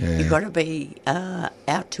 home. Yeah. You've got to be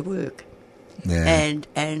out to work. Yeah.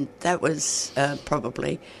 And that was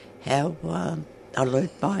probably how I learned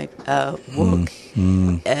my work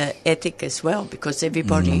ethic as well, because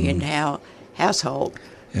everybody in our household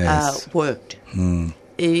Yes. worked, even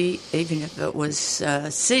if it was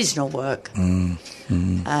seasonal work.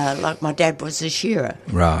 Like my dad was a shearer,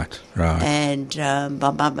 Right. and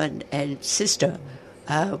my mum and sister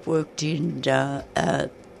worked in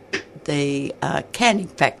the canning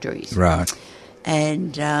factories. Right.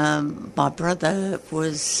 And my brother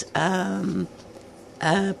was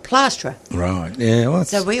a plasterer. Right. Yeah. Well,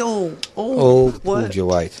 So we all all pulled worked. your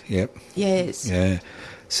weight. Yep. Yes. Yeah.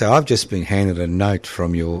 So I've just been handed a note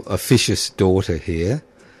from your officious daughter here,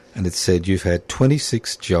 and it said you've had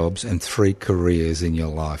 26 jobs and 3 careers in your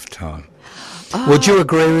lifetime. Would you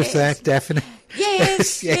agree with that, Daphne? Yeah,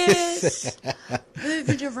 Yes, Yes. yes.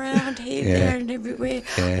 Moving around here, Yeah. there and everywhere.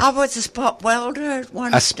 Yeah. I was a spot welder at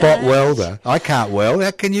one A spot stage. welder? I can't weld.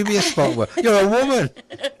 How can you be a spot welder? You're a woman.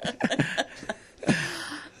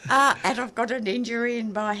 And I've got an injury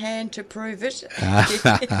in my hand to prove it.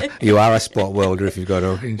 You are a spot welder if you've got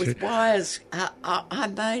an injury. With wires. I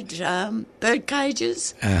made bird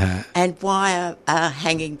cages Uh-huh. and wire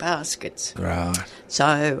hanging baskets. Right.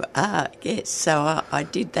 So, yes, so I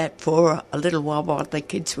did that for a little while the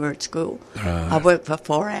kids were at school. Right. I worked for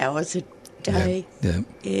 4 hours a day. Yeah.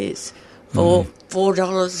 Yes, for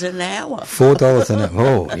 $4 an hour. $4 an hour.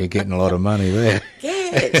 Oh, you're getting a lot of money there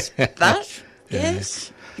Yes, but,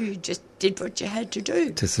 yes, you just did what you had to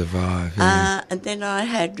do. to survive. Yeah. And then I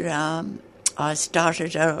had, I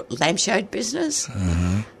started a lampshade business,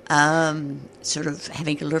 sort of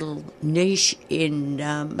having a little niche in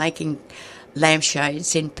making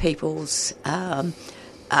lampshades in people's own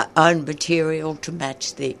material to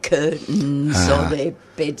match their curtains or their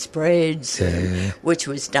bedspreads, which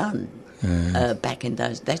was done back in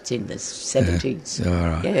those. That's in the 70s. All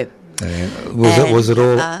right. Yeah. Was it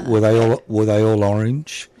all? Were they all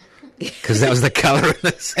orange? Because that was the colour in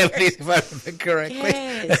the 70s, if I remember correctly.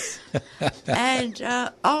 Yes. And,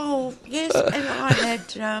 yes, and I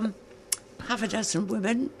had half a dozen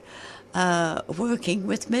women working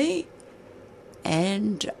with me,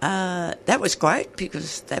 and that was great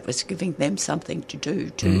because that was giving them something to do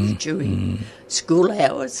during school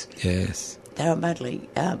hours. Yes. They were mainly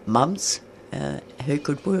mums who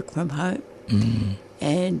could work from home.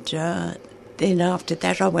 And then after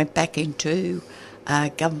that I went back into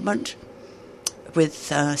government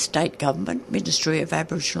with state government, Ministry of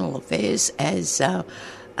Aboriginal Affairs, as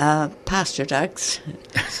Pastor Doug's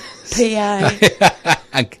PA.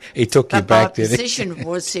 He took you But my back, did he? position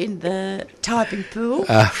was in the typing pool.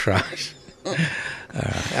 Right.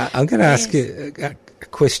 I'm going to ask you a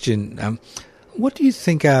question. What do you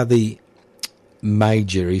think are the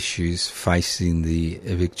major issues facing the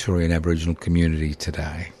Victorian Aboriginal community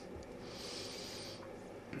today?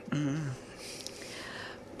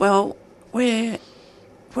 Well, we're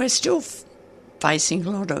still facing a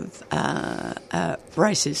lot of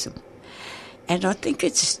racism, and I think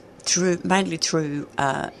it's mainly through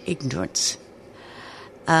ignorance.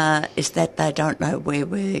 Is that they don't know where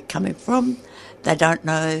we're coming from, they don't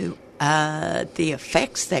know the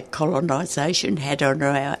effects that colonisation had on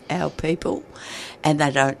our people, and they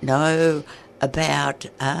don't know about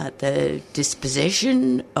the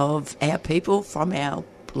dispossession of our people from our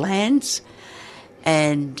lands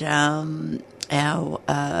and our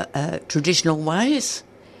traditional ways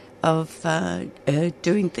of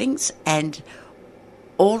doing things, and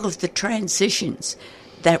all of the transitions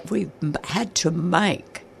that we had to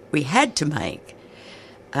make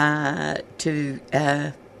to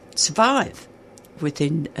survive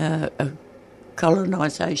within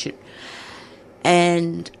colonisation.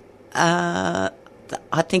 And I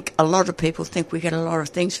think a lot of people think we get a lot of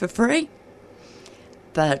things for free,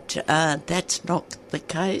 but that's not the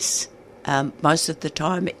case. Most of the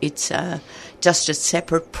time it's just a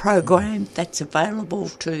separate program that's available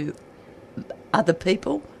to other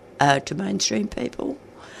people, to mainstream people.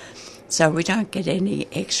 So we don't get any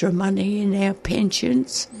extra money in our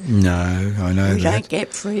pensions. No, I know We that. don't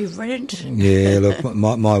get free rent. Yeah, look,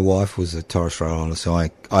 my wife was a Torres Strait Islander, so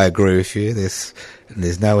I agree with you. There's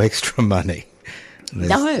no extra money.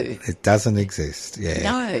 No. It doesn't exist. Yeah.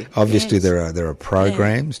 No, Obviously, yes. there are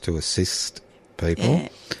programs to assist people.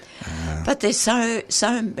 Yeah. But there's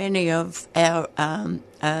so many of our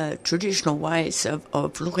traditional ways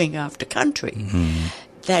of looking after country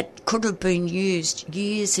that could have been used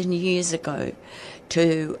years and years ago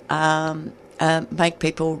to make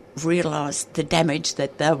people realise the damage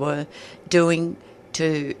that they were doing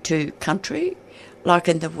to country, like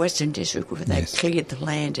in the Western District where they Yes. cleared the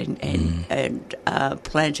land and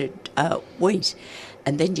planted wheat,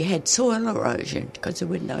 and then you had soil erosion because there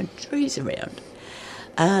were no trees around.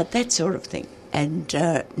 That sort of thing. And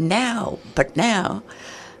now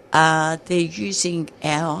they're using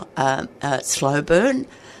our slow burn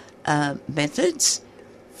methods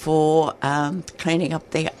for cleaning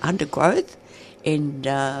up the undergrowth in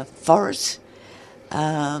forests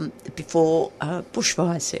before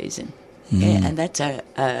bushfire season. Yeah, and that's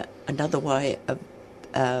another way of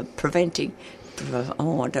preventing.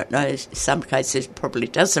 I don't know, in some cases it probably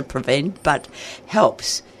doesn't prevent, but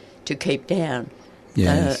helps to keep down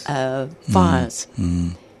Yes. fires.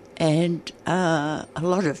 And a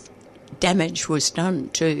lot of damage was done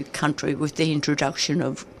to country with the introduction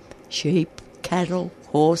of sheep, cattle,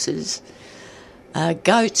 horses,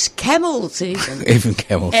 goats, camels even. Even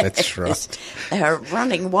camels, that's right. They're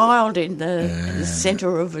running wild in the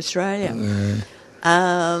centre of Australia.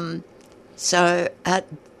 So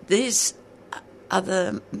these are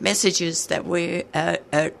the messages that we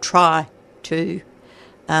try to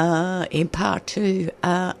impart to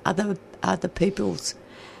other peoples.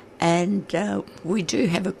 And we do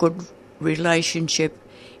have a good relationship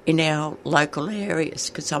in our local areas,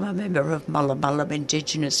 because I'm a member of Mulla Mulla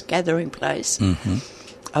Indigenous Gathering Place,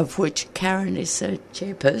 of which Karen is a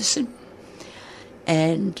chairperson,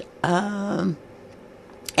 and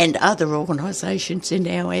other organisations in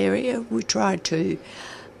our area. We try to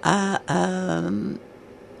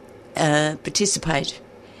participate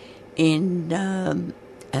in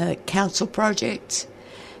council projects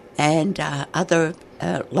and other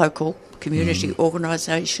local community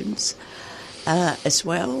organisations as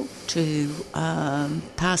well, to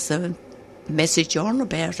pass the message on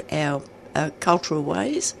about our cultural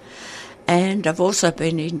ways. And I've also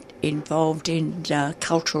been involved in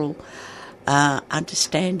cultural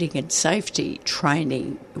understanding and safety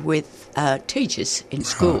training with teachers in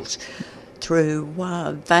schools through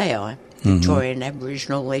VAI, Victorian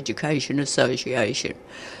Aboriginal Education Association,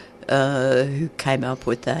 who came up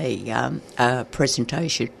with a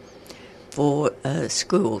presentation for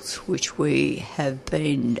schools, which we have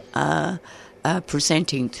been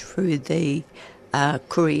presenting through the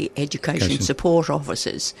Koori Education Support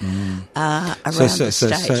Officers around the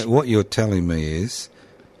state. So what you're telling me is,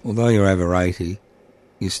 although you're over 80,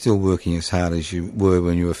 you're still working as hard as you were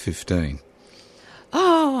when you were 15.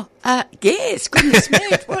 Oh, yes, goodness me,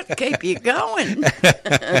 what keep you going?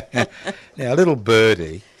 Now, a little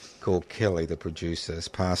birdie called Kelly, the producer, has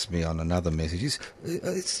passed me on another message.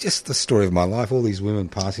 It's just the story of my life, all these women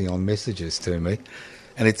passing on messages to me.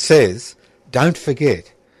 And it says, don't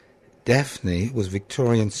forget, Daphne was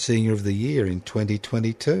Victorian Senior of the Year in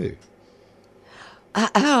 2022.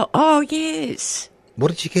 Oh, yes. What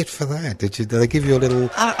did you get for that? Did they give you a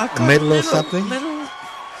little medal or something?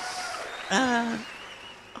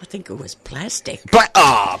 I think it was plastic. But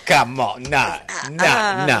come on, no.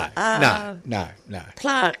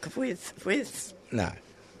 Plaque with. No,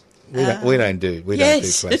 we don't do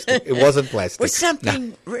plastic. It wasn't plastic. With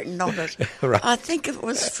something written on it. Right. I think it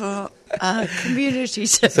was for community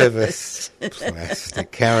service.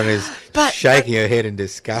 Plastic. Karen is shaking her head in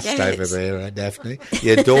disgust over there, Daphne.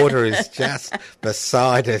 Your daughter is just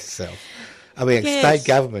beside herself. I mean, state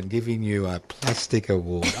government giving you a plastic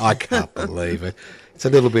award. I can't believe it. It's a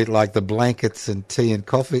little bit like the blankets and tea and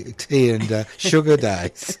sugar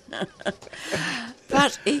days.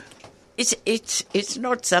 But it's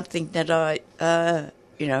not something that I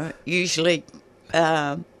usually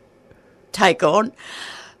take on.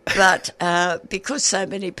 But because so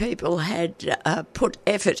many people had put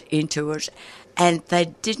effort into it, and they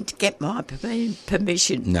didn't get my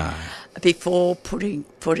permission before putting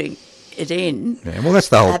it in. Yeah, well, that's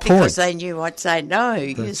the whole point. Because they knew I'd say no,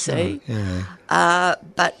 you see. Right, yeah.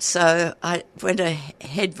 But so I went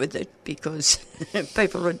ahead with it because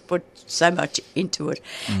people had put so much into it.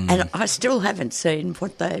 And I still haven't seen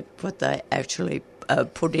what they actually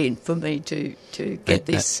put in for me to get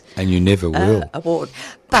this and you never will. Award.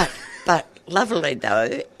 But lovely,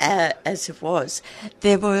 though, as it was,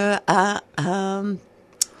 there were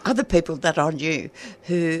other people that I knew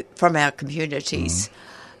who from our communities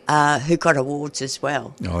who got awards as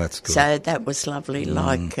well. Oh, that's good. So that was lovely,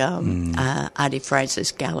 like Auntie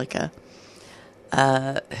Frances Gallagher,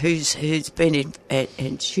 who's been in,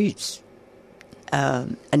 and she's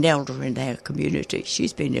an elder in our community.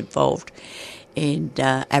 She's been involved in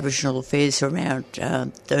Aboriginal affairs around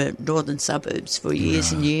the northern suburbs for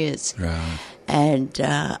years and years. Right. And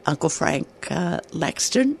Uncle Frank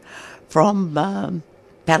Laxton from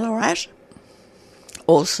Ballarat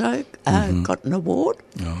also got an award.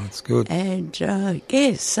 Oh, that's good. And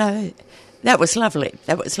so that was lovely.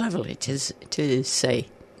 That was lovely to see.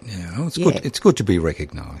 Yeah, well, it's good. It's good to be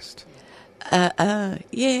recognised.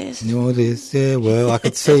 Yes. No, it is. Yeah, well, I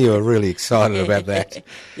could see you were really excited about that.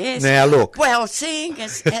 Yes. Now, look. Well, seeing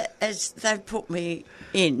as they've put me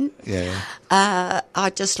in,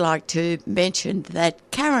 I'd just like to mention that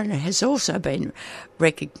Karen has also been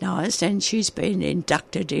recognised, and she's been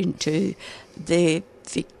inducted into the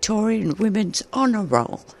Victorian Women's Honour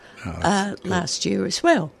Roll last year as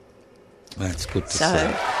well. That's good to see.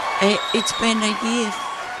 So it's been a year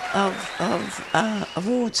of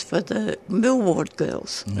awards for the Millward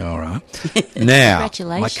girls. All right. Now,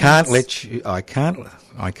 Congratulations. I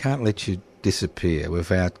can't let you disappear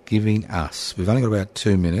without giving us, we've only got about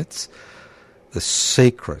 2 minutes, the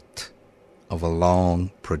secret of a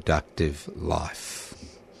long, productive life.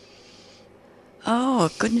 Oh,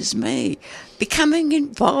 goodness me. Becoming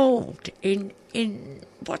involved in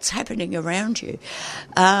what's happening around you,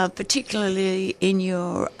 particularly in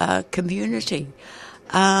your community.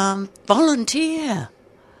 Volunteer.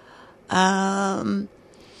 I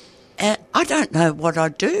don't know what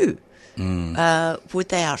I'd do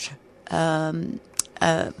without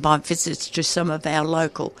my visits to some of our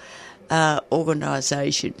local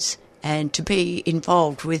organisations and to be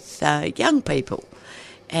involved with young people.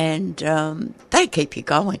 And they keep you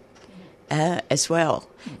going as well.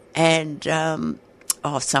 And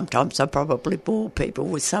sometimes I probably bore people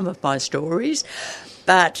with some of my stories,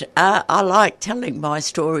 but I like telling my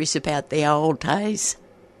stories about the old days,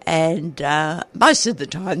 and most of the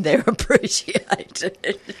time they're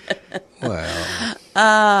appreciated.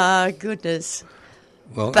 Well, goodness.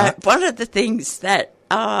 well, But one of the things that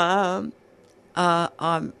I'm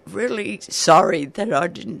really sorry that I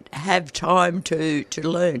didn't have time to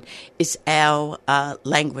learn is our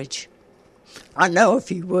language. I know a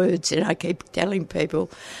few words, and I keep telling people,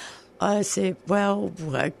 I said, well,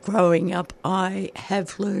 growing up, I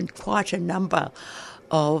have learned quite a number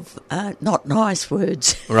of not nice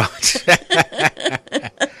words. right.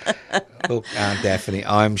 Look, Aunt Daphne,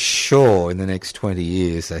 I'm sure in the next 20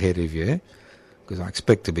 years ahead of you, because I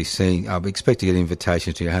expect to get an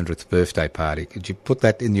invitation to your 100th birthday party. Could you put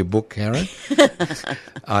that in your book, Karen?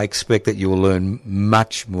 I expect that you will learn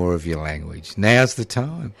much more of your language. Now's the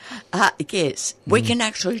time. Yes, we can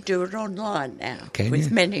actually do it online now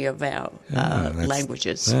with many of our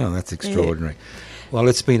languages. Oh, that's extraordinary. Yeah. Well,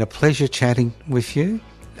 it's been a pleasure chatting with you.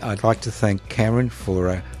 I'd like to thank Karen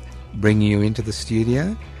for bringing you into the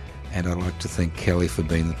studio, and I'd like to thank Kelly for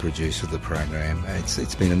being the producer of the program.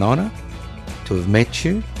 It's been an honour to have met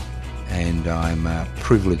you, and I'm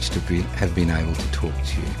privileged to have been able to talk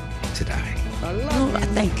to you today. Well,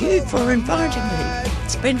 thank you for inviting me.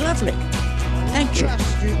 It's been lovely. Thank you.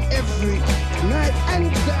 Trust you every night and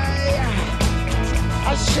day.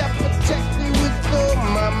 I shall protect you with all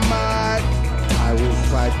my might. I will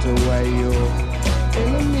fight away your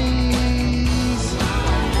enemies.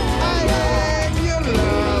 I am your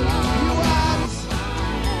love. You are.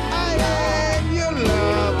 I am your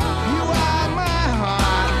love. You are my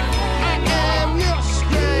heart. I am your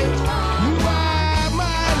strength. You are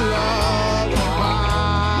my love.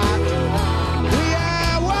 Heart. We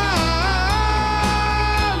are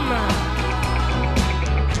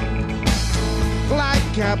one.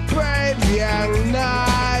 Like a brave young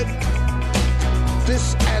knight.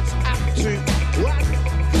 This adds up to one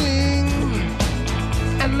thing,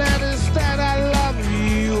 and that is that I love you.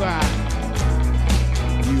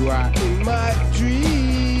 You are in my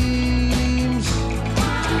dreams.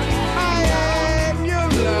 I am your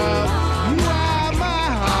love. You are my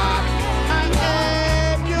heart. I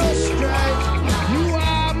am your strength. You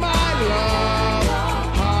are my love.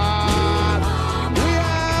 Heart. We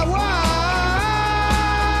are one.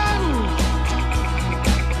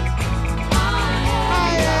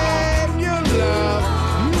 I am your love.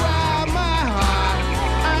 You are my heart.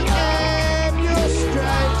 I am your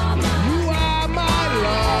strength. You are my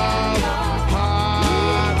love.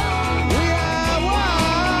 Heart. We are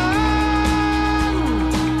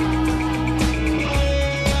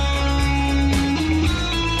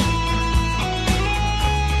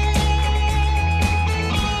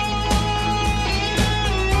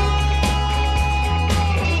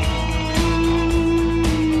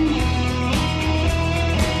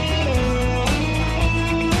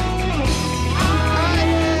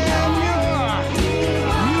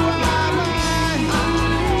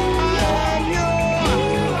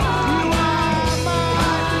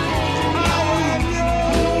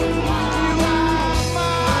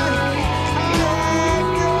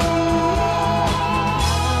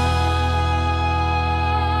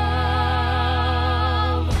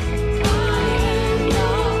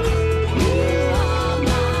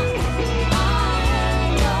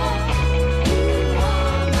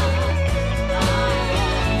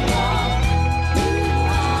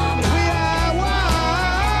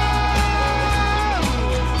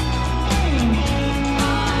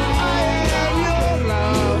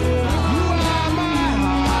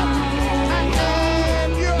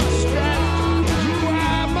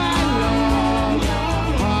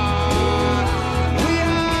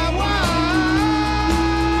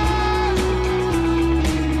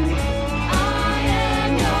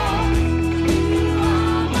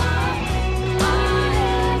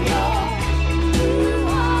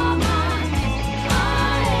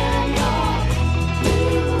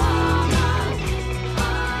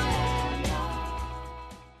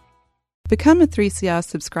Become a 3CR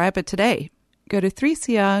subscriber today. Go to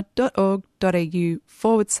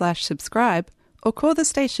 3cr.org.au/subscribe or call the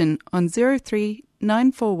station on 03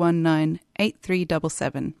 9419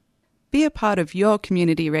 8377. Be a part of your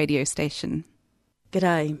community radio station.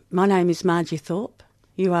 G'day, my name is Margie Thorpe.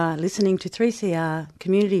 You are listening to 3CR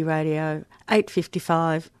Community Radio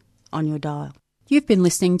 855 on your dial. You've been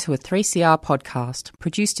listening to a 3CR podcast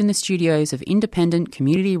produced in the studios of independent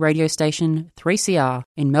community radio station 3CR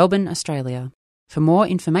in Melbourne, Australia. For more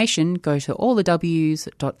information, go to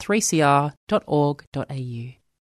allthews.3cr.org.au.